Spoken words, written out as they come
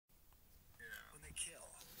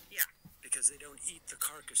because they don't eat the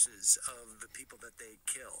carcasses of the people that they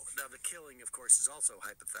kill. Now, the killing, of course, is also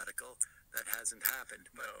hypothetical. That hasn't happened.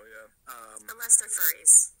 But, no, yeah. Unless they're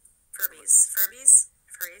furries. Furries.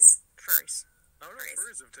 I don't know if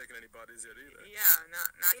furries have taken any bodies yet either. Yeah, not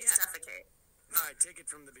yet. Defecate. All right, take it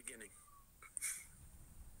from the beginning.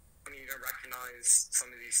 I mean, you don't recognize some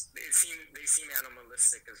of these. They seem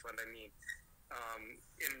animalistic, is what I mean.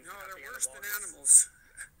 No, they're worse than animals.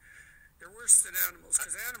 They're worse than animals,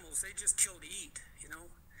 because animals, they just kill to eat, you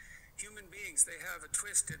know? Human beings, they have a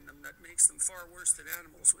twist in them that makes them far worse than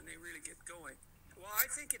animals when they really get going. Well, I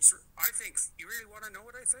think, you really want to know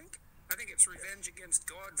what I think? I think it's revenge against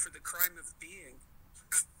God for the crime of being.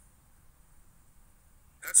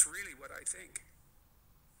 That's really what I think.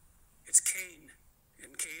 It's Cain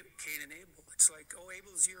and Abel. It's like, oh,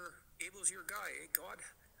 Abel's your guy, eh, God?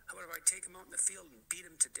 How about if I take him out in the field and beat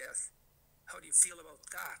him to death? How do you feel about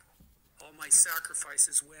that? All my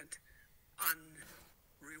sacrifices went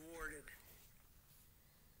unrewarded.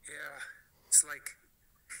 Yeah, it's like,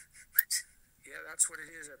 yeah, that's what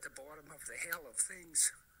it is at the bottom of the hell of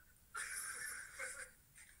things.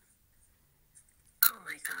 Oh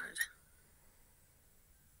my God.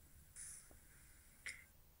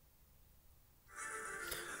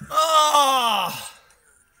 Oh!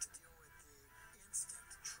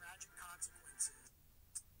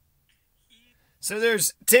 So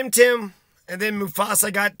there's Tim, and then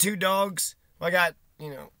Mufasa got 2 dogs. I got,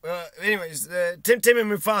 anyways, Tim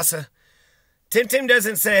and Mufasa. Tim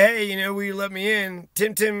doesn't say, hey, will you let me in?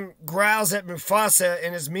 Tim growls at Mufasa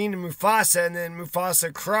and is mean to Mufasa, and then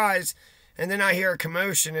Mufasa cries, and then I hear a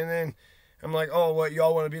commotion, and then I'm like, oh, what,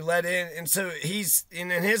 y'all want to be let in? And so he's, in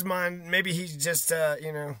his mind, maybe he's just,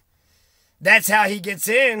 that's how he gets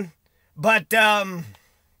in. But,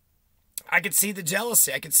 I could see the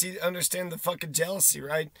jealousy. I could understand the fucking jealousy,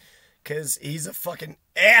 right? Because he's a fucking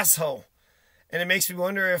asshole. And it makes me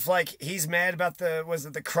wonder if, like, he's mad about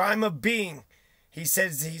the crime of being. He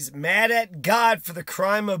says he's mad at God for the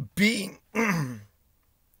crime of being.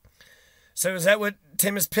 So is that what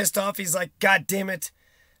Tim is pissed off? He's like, God damn it.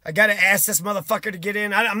 I got to ask this motherfucker to get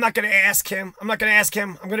in. I'm not going to ask him. I'm going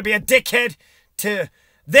to be a dickhead to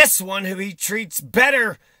this one who he treats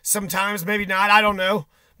better sometimes. Maybe not. I don't know.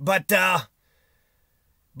 But then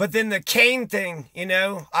the Cain thing,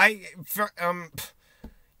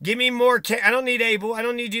 give me more Cain. I don't need Abel. I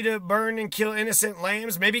don't need you to burn and kill innocent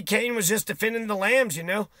lambs. Maybe Cain was just defending the lambs,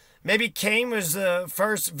 Maybe Cain was the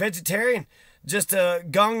first vegetarian. Just a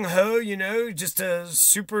gung-ho, just a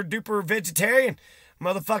super-duper vegetarian.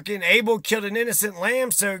 Motherfucking Abel killed an innocent lamb,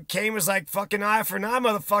 so Cain was like, fucking eye for an eye,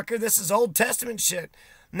 motherfucker. This is Old Testament shit.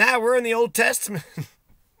 Now we're in the Old Testament.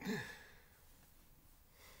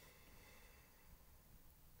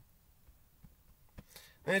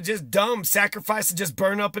 And it's just dumb. Sacrifice to just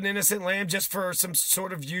burn up an innocent lamb just for some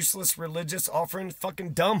sort of useless religious offering.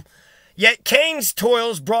 Fucking dumb. Yet Cain's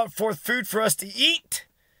toils brought forth food for us to eat.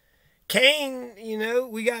 Cain,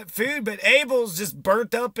 we got food, but Abel's just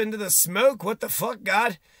burnt up into the smoke. What the fuck,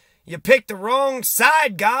 God? You picked the wrong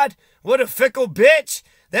side, God. What a fickle bitch.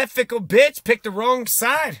 That fickle bitch picked the wrong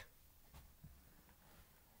side.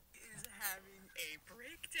 Is having a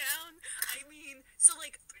breakdown. I mean, so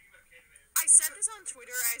like, I said this on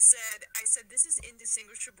Twitter. I said this is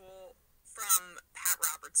indistinguishable from Pat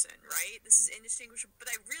Robertson, right? This is indistinguishable. But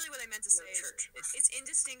what I meant to say is it's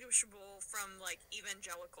indistinguishable from like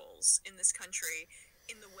evangelicals in this country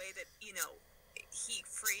in the way that he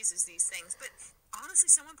phrases these things. But honestly,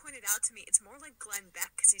 someone pointed out to me it's more like Glenn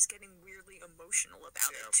Beck because he's getting weirdly emotional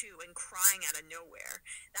about it too and crying out of nowhere.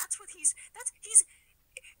 That's he's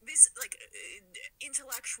this like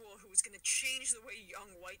intellectual who's going to change the way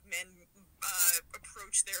young white men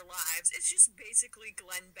approach their lives. It's just basically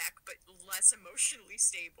Glenn Beck, but less emotionally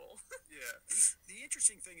stable. Yeah. The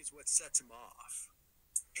interesting thing is what sets him off.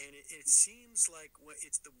 And it seems like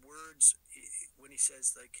it's the words when he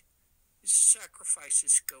says, like,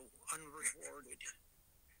 sacrifices go unrewarded.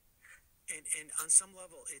 And on some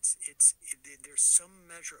level, there's some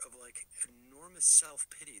measure of like enormous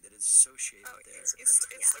self-pity that is associated there. It's the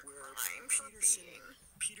crime.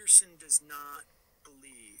 Peterson does not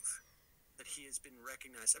believe that he has been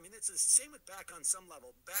recognized. I mean, it's the same with Beck on some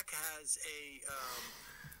level. Beck has a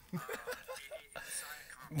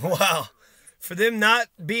wow. For them not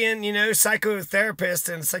being, psychotherapists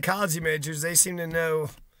and psychology majors, they seem to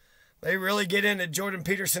know. They really get into Jordan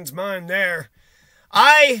Peterson's mind there.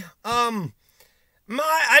 I don't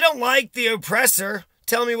like the oppressor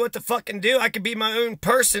telling me what to fucking do. I can be my own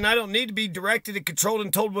person. I don't need to be directed and controlled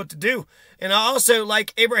and told what to do. And I also,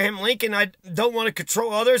 like Abraham Lincoln, I don't want to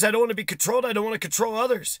control others. I don't want to be controlled. I don't want to control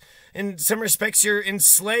others. In some respects, you're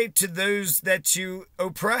enslaved to those that you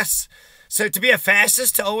oppress. So to be a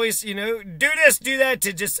fascist, to always, do this, do that,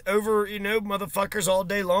 to just motherfuckers all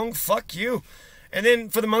day long, fuck you. And then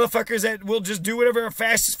for the motherfuckers that will just do whatever a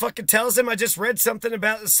fascist fucking tells them, I just read something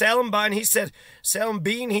about Salim Bean,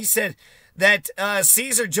 he said that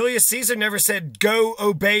Julius Caesar never said, go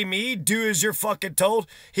obey me, do as you're fucking told.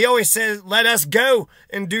 He always said, let us go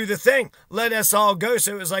and do the thing. Let us all go.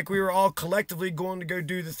 So it was like we were all collectively going to go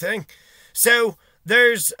do the thing. So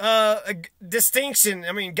there's a distinction.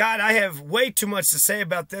 I mean, God, I have way too much to say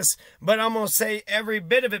about this, but I'm going to say every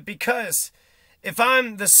bit of it, because if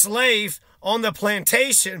I'm the slave on the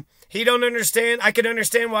plantation, he don't understand. I could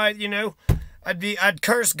understand why, I'd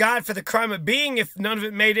curse God for the crime of being if none of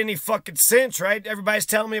it made any fucking sense, right? Everybody's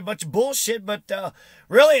telling me a bunch of bullshit, but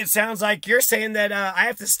really it sounds like you're saying that I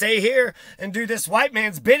have to stay here and do this white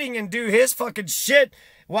man's bidding and do his fucking shit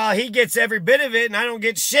while he gets every bit of it and I don't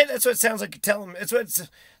get shit. That's what it sounds like you're telling me. It's what it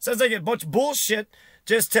sounds like, a bunch of bullshit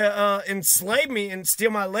just to enslave me and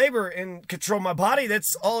steal my labor and control my body.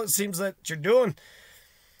 That's all it seems that you're doing.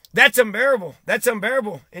 That's unbearable. That's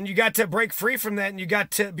unbearable. And you got to break free from that, and you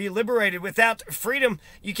got to be liberated. Without freedom,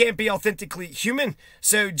 you can't be authentically human.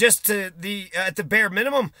 So just at the bare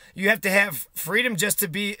minimum, you have to have freedom just to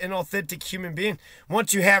be an authentic human being.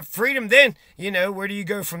 Once you have freedom, then, where do you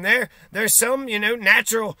go from there? There's some,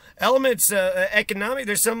 natural elements, economic.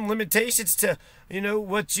 There's some limitations to,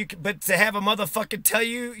 but to have a motherfucker tell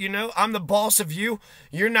you, I'm the boss of you.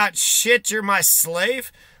 You're not shit. You're my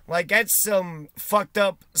slave. Like, that's some fucked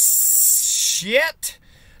up shit.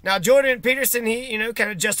 Now, Jordan Peterson, he,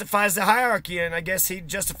 kind of justifies the hierarchy, and I guess he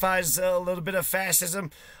justifies a little bit of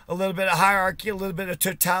fascism, a little bit of hierarchy, a little bit of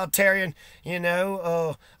totalitarian,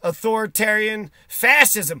 authoritarian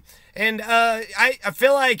fascism. And I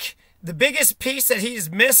feel like the biggest piece that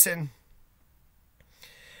he's missing,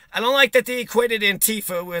 I don't like that they equated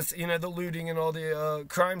Antifa with, the looting and all the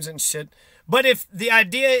crimes and shit. But if the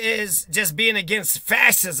idea is just being against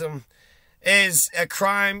fascism is a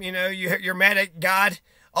crime, you're mad at God.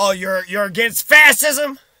 Oh, you're against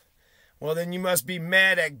fascism? Well, then you must be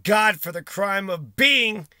mad at God for the crime of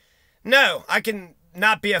being. No, I can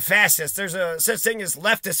not be a fascist. There's a such thing as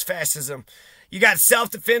leftist fascism. You got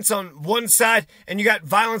self-defense on one side, and you got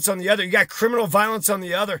violence on the other. You got criminal violence on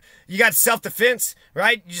the other. You got self-defense,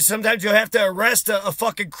 right? Sometimes you'll have to arrest a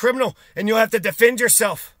fucking criminal, and you'll have to defend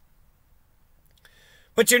yourself.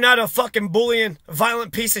 But you're not a fucking bullying,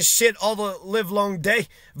 violent piece of shit all the live-long day.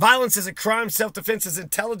 Violence is a crime. Self-defense is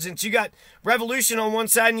intelligence. You got revolution on one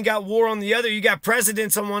side and you got war on the other. You got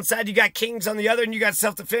presidents on one side. You got kings on the other. And you got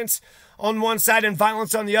self-defense on one side and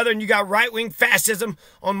violence on the other. And you got right-wing fascism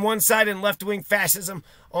on one side and left-wing fascism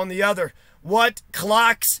on the other. What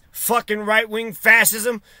clocks fucking right-wing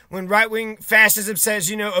fascism? When right-wing fascism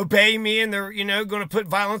says, obey me, and they're, going to put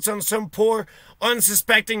violence on some poor,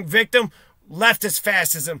 unsuspecting victim. Leftist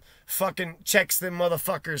fascism fucking checks them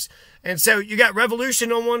motherfuckers. And so you got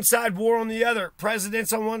revolution on one side, war on the other,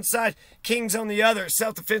 presidents on one side, kings on the other,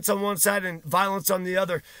 self-defense on one side, and violence on the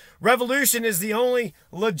other. Revolution is the only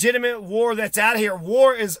legitimate war that's out here.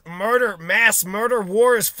 War is murder, mass murder.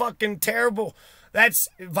 War is fucking terrible.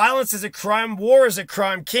 Violence is a crime. War is a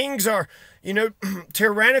crime. Kings are,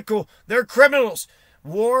 tyrannical. They're criminals.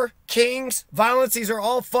 War, kings, violence, these are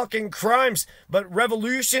all fucking crimes. But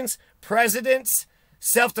revolutions, presidents,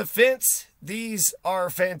 self-defense, these are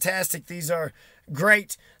fantastic. These are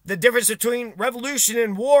great. The difference between revolution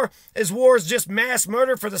and war is just mass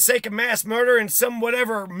murder for the sake of mass murder and some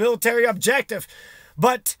whatever military objective.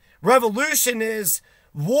 But revolution is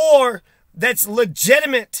war that's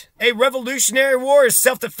legitimate. A revolutionary war is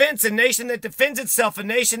self-defense, a nation that defends itself, a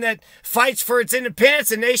nation that fights for its independence,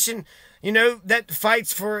 a nation that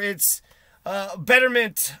fights for its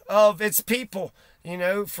betterment of its people,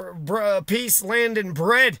 for peace, land, and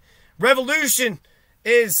bread. Revolution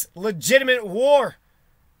is legitimate war.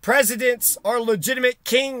 Presidents are legitimate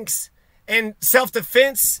kings, and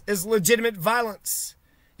self-defense is legitimate violence.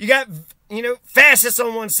 You got, fascists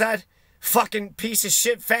on one side, fucking piece of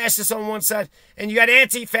shit fascists on one side, and you got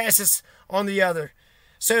anti-fascists on the other.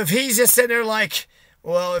 So if he's just sitting there like,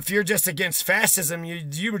 well, if you're just against fascism,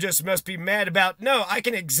 you just must be mad about... No, I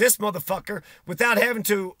can exist, motherfucker, without having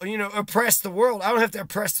to, oppress the world. I don't have to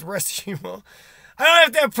oppress the rest of you. I don't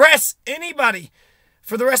have to oppress anybody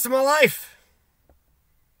for the rest of my life.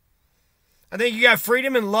 I think you got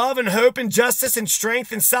freedom and love and hope and justice and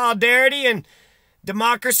strength and solidarity and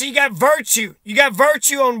democracy. You got virtue. You got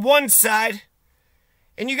virtue on one side.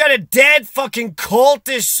 and you got a dead fucking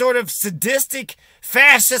cultish sort of sadistic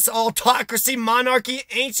fascist autocracy, monarchy,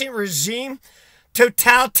 ancient regime,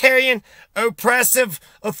 totalitarian, oppressive,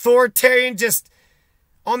 authoritarian, just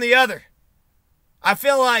on the other. I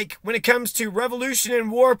feel like when it comes to revolution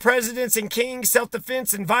and war, presidents and kings,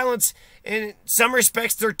 self-defense and violence, in some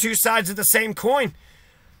respects, they're two sides of the same coin.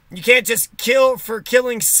 You can't just kill for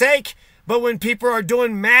killing's sake, but when people are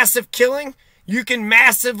doing massive killing, you can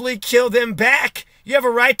massively kill them back. You have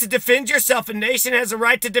a right to defend yourself. A nation has a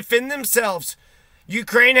right to defend themselves.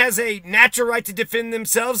 Ukraine has a natural right to defend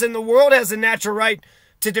themselves, and the world has a natural right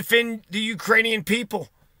to defend the Ukrainian people,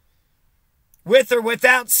 with or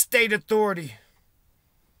without state authority.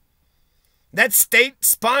 That's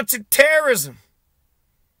state-sponsored terrorism.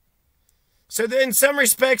 So in some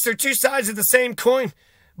respects, they're two sides of the same coin,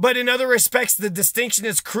 but in other respects, the distinction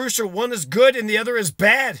is crucial. One is good and the other is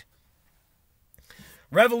bad.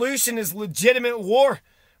 Revolution is legitimate war.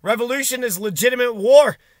 Revolution is legitimate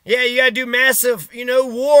war. Yeah, you gotta do massive,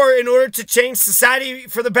 war in order to change society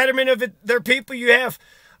for the betterment of their people. You have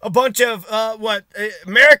a bunch of,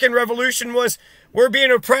 American Revolution was, we're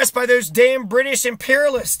being oppressed by those damn British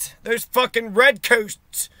imperialists, those fucking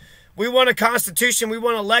redcoats. We want a constitution, we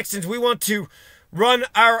want elections, we want to run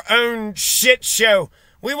our own shit show.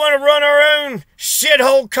 We want to run our own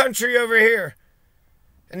shithole country over here.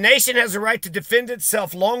 A nation has a right to defend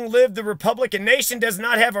itself. Long live the republic. A nation does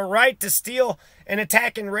not have a right to steal and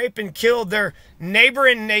attack and rape and kill their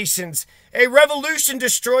neighboring nations. A revolution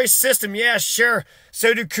destroys system. Yeah, sure.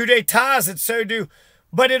 So do coups d'etats and so do.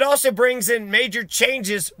 But it also brings in major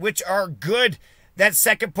changes which are good. That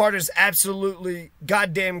second part is absolutely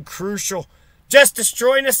goddamn crucial. Just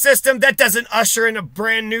destroying a system, that doesn't usher in a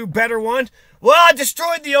brand new, better one. Well, I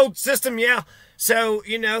destroyed the old system, yeah. So,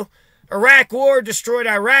 Iraq war destroyed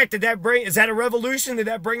Iraq. Is that a revolution? Did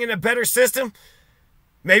that bring in a better system?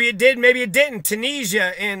 Maybe it did, maybe it didn't.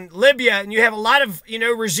 Tunisia and Libya, and you have a lot of,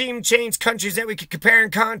 regime change countries that we could compare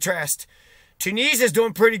and contrast. Tunisia's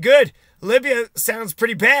doing pretty good. Libya sounds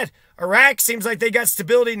pretty bad. Iraq seems like they got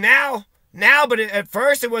stability now, but at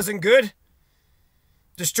first it wasn't good.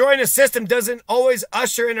 Destroying a system doesn't always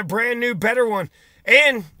usher in a brand new, better one.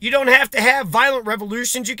 And you don't have to have violent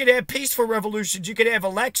revolutions. You could have peaceful revolutions. You could have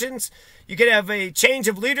elections. You could have a change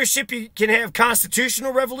of leadership. You can have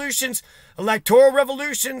constitutional revolutions, electoral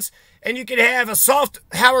revolutions, and you could have a soft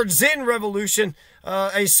Howard Zinn revolution,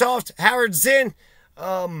 a soft Howard Zinn,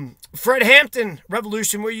 Fred Hampton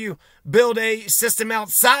revolution, where you build a system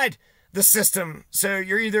outside the system. So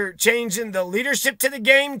you're either changing the leadership to the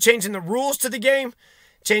game, changing the rules to the game,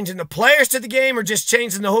 changing the players to the game, or just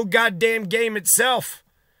changing the whole goddamn game itself.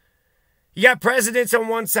 You got presidents on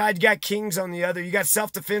one side, you got kings on the other. You got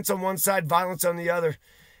self-defense on one side, violence on the other.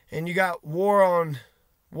 And you got war on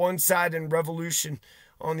one side and revolution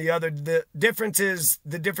on the other. The difference is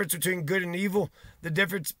the difference between good and evil. The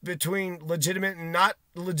difference between legitimate and not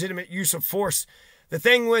legitimate use of force. The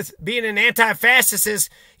thing with being an anti-fascist is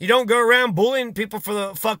you don't go around bullying people for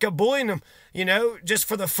the fuck of bullying them, just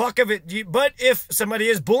for the fuck of it. But if somebody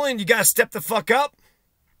is bullying, you got to step the fuck up.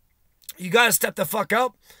 You got to step the fuck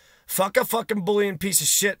up. Fuck a fucking bullying piece of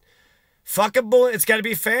shit. Fuck a bully. It's got to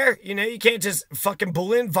be fair. You can't just fucking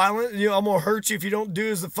bullying, violent. I'm going to hurt you if you don't do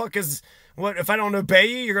as the fuck as, what, if I don't obey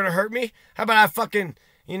you, you're going to hurt me? How about I fucking,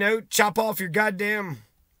 chop off your goddamn...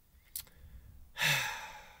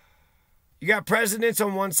 You got presidents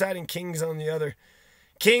on one side and kings on the other.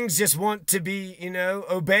 Kings just want to be,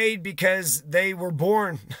 obeyed because they were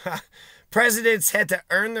born. Presidents had to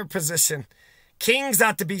earn their position. Kings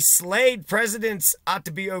ought to be slayed. Presidents ought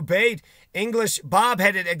to be obeyed. Bob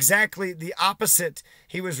had it exactly the opposite.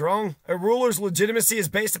 He was wrong. A ruler's legitimacy is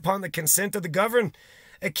based upon the consent of the governed.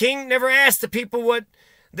 A king never asked the people what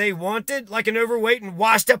they wanted, like an overweight and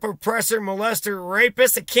washed up oppressor, molester,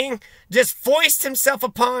 rapist. A king just foists himself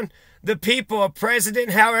upon the people. A president,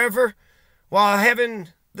 however, while having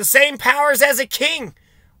the same powers as a king,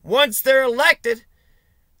 once they're elected,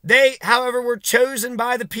 they, however, were chosen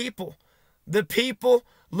by the people. The people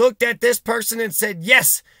looked at this person and said,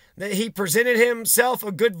 yes, that he presented himself,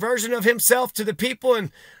 a good version of himself to the people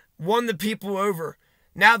and won the people over.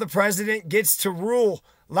 Now the president gets to rule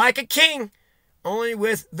like a king, only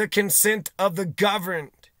with the consent of the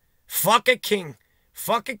governed. Fuck a king.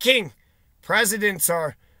 Fuck a king. Presidents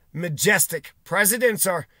are majestic. Presidents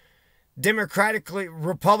are democratically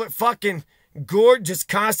fucking gorgeous,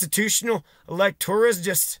 constitutional, electors.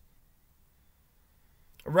 Just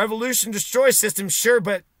a revolution destroys systems, sure,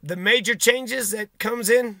 but the major changes that comes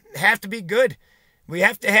in have to be good. We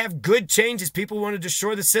have to have good changes. People want to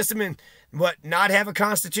destroy the system, and What, not have a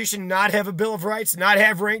constitution, not have a Bill of Rights, not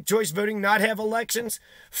have ranked choice voting, not have elections?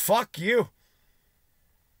 Fuck you.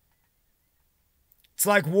 It's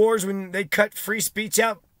like wars when they cut free speech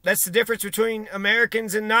out. That's the difference between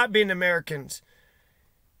Americans and not being Americans.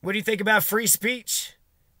 What do you think about free speech?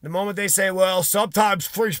 The moment they say, well, sometimes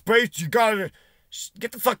free speech, you gotta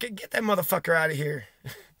get that motherfucker out of here.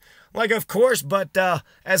 Like, of course, but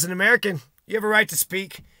as an American, you have a right to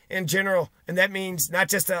speak in general, and that means not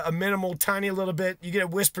just a minimal, tiny little bit. You get to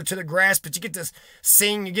whisper to the grass, but you get to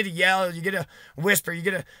sing, you get to yell, you get to whisper, you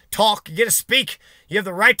get to talk, you get to speak. You have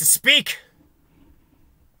the right to speak.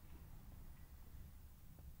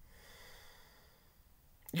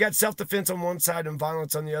 You got self-defense on one side and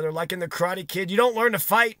violence on the other. Like in the Karate Kid, you don't learn to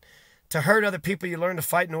fight to hurt other people. You learn to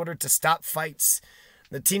fight in order to stop fights.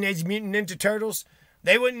 The Teenage Mutant Ninja Turtles,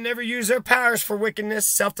 they wouldn't never use their powers for wickedness.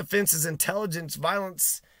 Self-defense is intelligence.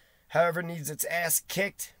 Violence, however, needs its ass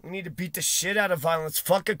kicked. We need to beat the shit out of violence.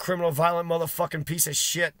 Fuck a criminal, violent motherfucking piece of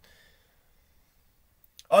shit.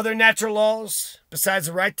 Other natural laws, besides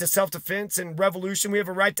the right to self-defense and revolution, we have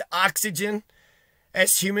a right to oxygen.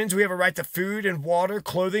 As humans, we have a right to food and water,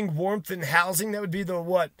 clothing, warmth, and housing. That would be the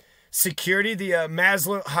what? Security, the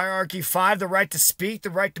Maslow hierarchy 5, the right to speak, the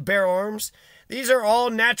right to bear arms. These are all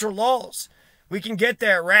natural laws. We can get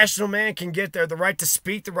there. A rational man can get there. The right to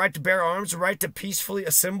speak, the right to bear arms, the right to peacefully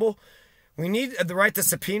assemble. We need the right to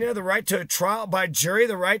subpoena, the right to a trial by jury,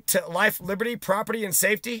 the right to life, liberty, property, and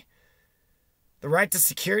safety. The right to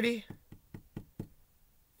security.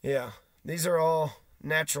 Yeah, these are all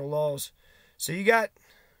natural laws. So you got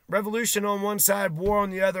revolution on one side, war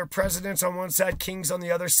on the other, presidents on one side, kings on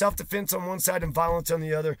the other, self-defense on one side, and violence on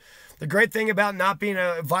the other. The great thing about not being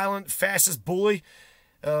a violent, fascist bully,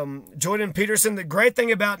 Jordan Peterson, the great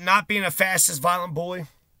thing about not being a fascist, violent bully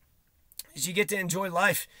is you get to enjoy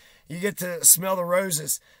life. You get to smell the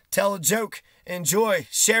roses, tell a joke, enjoy,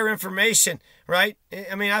 share information, right?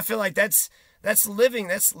 I mean, I feel like that's living.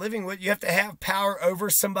 That's living. What you have to have power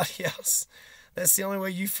over somebody else. That's the only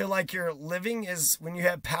way you feel like you're living is when you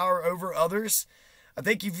have power over others. I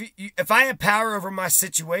think if I had power over my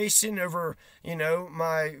situation, over, you know,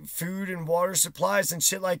 my food and water supplies and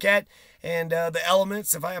shit like that, and the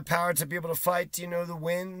elements, if I have power to be able to fight, you know, the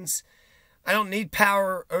winds, I don't need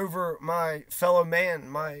power over my fellow man,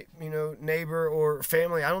 my, you know, neighbor or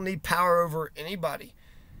family. I don't need power over anybody.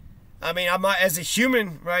 I mean, as a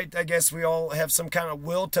human, right, I guess we all have some kind of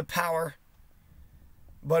will to power.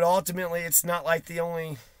 But ultimately, it's not like the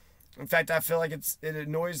only... In fact, I feel like it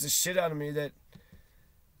annoys the shit out of me that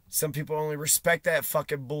some people only respect that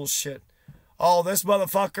fucking bullshit. Oh, this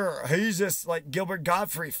motherfucker, he's just like Gilbert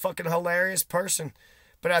Gottfried, fucking hilarious person.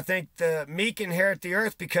 But I think the meek inherit the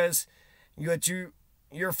earth because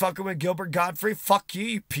you're fucking with Gilbert Gottfried. Fuck you,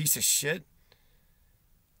 you piece of shit.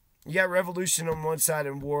 You got revolution on one side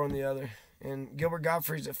and war on the other. And Gilbert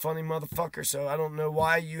Gottfried's a funny motherfucker, so I don't know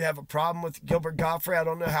why you have a problem with Gilbert Gottfried. I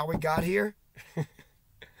don't know how we got here.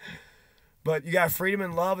 But you got freedom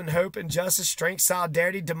and love and hope and justice, strength,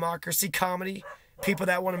 solidarity, democracy, comedy, people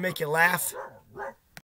that want to make you laugh.